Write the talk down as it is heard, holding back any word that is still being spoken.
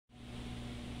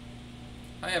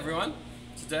Hi everyone.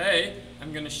 Today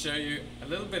I'm going to show you a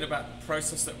little bit about the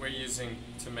process that we're using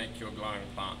to make your glowing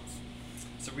plants.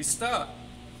 So we start,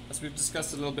 as we've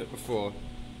discussed a little bit before,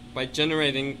 by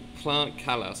generating plant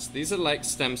callis. These are like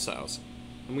stem cells,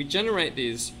 and we generate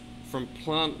these from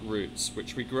plant roots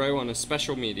which we grow on a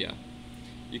special media.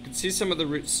 You can see some of the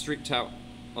roots streaked out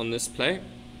on this plate,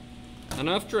 and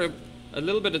after a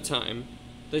little bit of time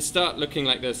they start looking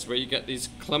like this, where you get these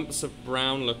clumps of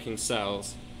brown looking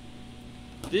cells.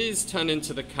 These turn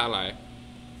into the calli,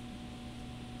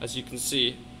 as you can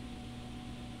see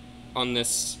on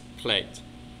this plate.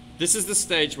 This is the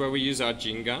stage where we use our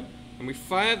gene gun, and we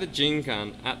fire the gene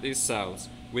gun at these cells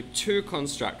with two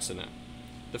constructs in it.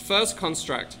 The first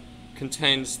construct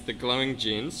contains the glowing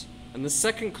genes, and the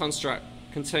second construct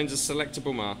contains a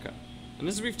selectable marker. And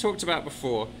as we've talked about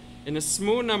before, in a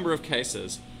small number of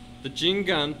cases, the gene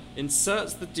gun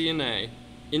inserts the DNA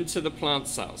into the plant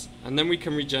cells, and then we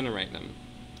can regenerate them.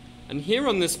 And here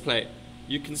on this plate,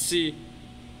 you can see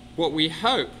what we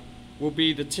hope will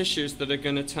be the tissues that are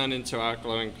going to turn into our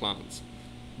glowing plants.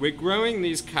 We're growing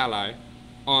these calli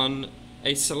on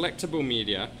a selectable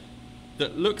media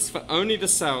that looks for only the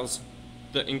cells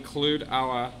that include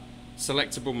our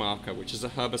selectable marker, which is a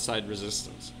herbicide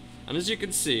resistance. And as you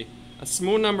can see, a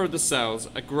small number of the cells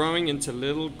are growing into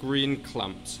little green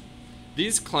clumps.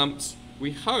 These clumps,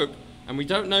 we hope, and we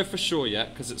don't know for sure yet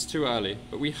because it's too early,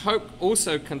 but we hope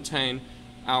also contain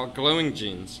our glowing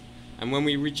genes. And when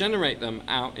we regenerate them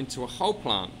out into a whole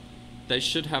plant, they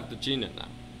should have the gene in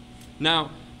them.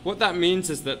 Now, what that means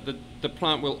is that the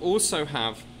plant will also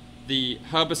have the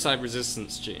herbicide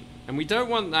resistance gene, and we don't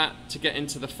want that to get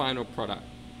into the final product.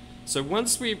 So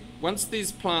once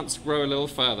these plants grow a little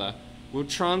further, we'll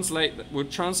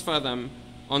transfer them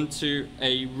onto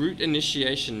a root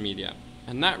initiation media,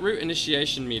 and that root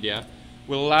initiation media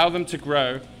will allow them to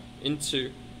grow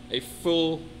into a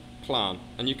full plant.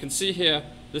 And you can see here,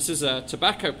 this is a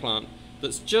tobacco plant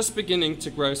that's just beginning to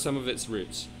grow some of its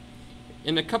roots.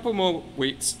 In a couple more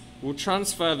weeks, we'll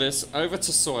transfer this over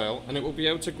to soil, and it will be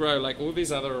able to grow like all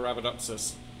these other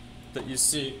Arabidopsis that you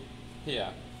see here,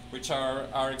 which are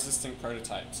our existing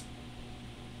prototypes.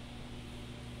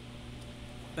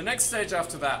 The next stage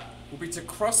after that will be to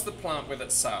cross the plant with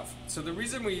itself. So the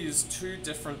reason we use two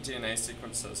different DNA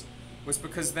sequences was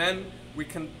because then we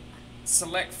can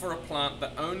select for a plant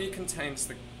that only contains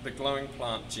the glowing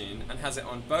plant gene and has it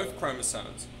on both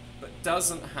chromosomes, but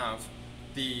doesn't have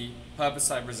the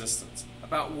herbicide resistance.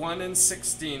 About 1 in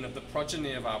 16 of the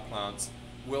progeny of our plants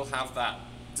will have that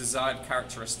desired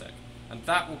characteristic, and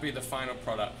that will be the final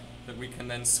product that we can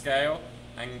then scale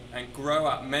and grow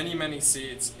up many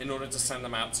seeds in order to send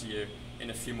them out to you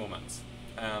in a few more months.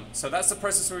 So that's the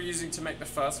process we're using to make the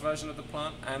first version of the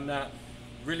plant, and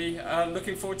really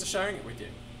looking forward to sharing it with you.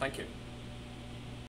 Thank you.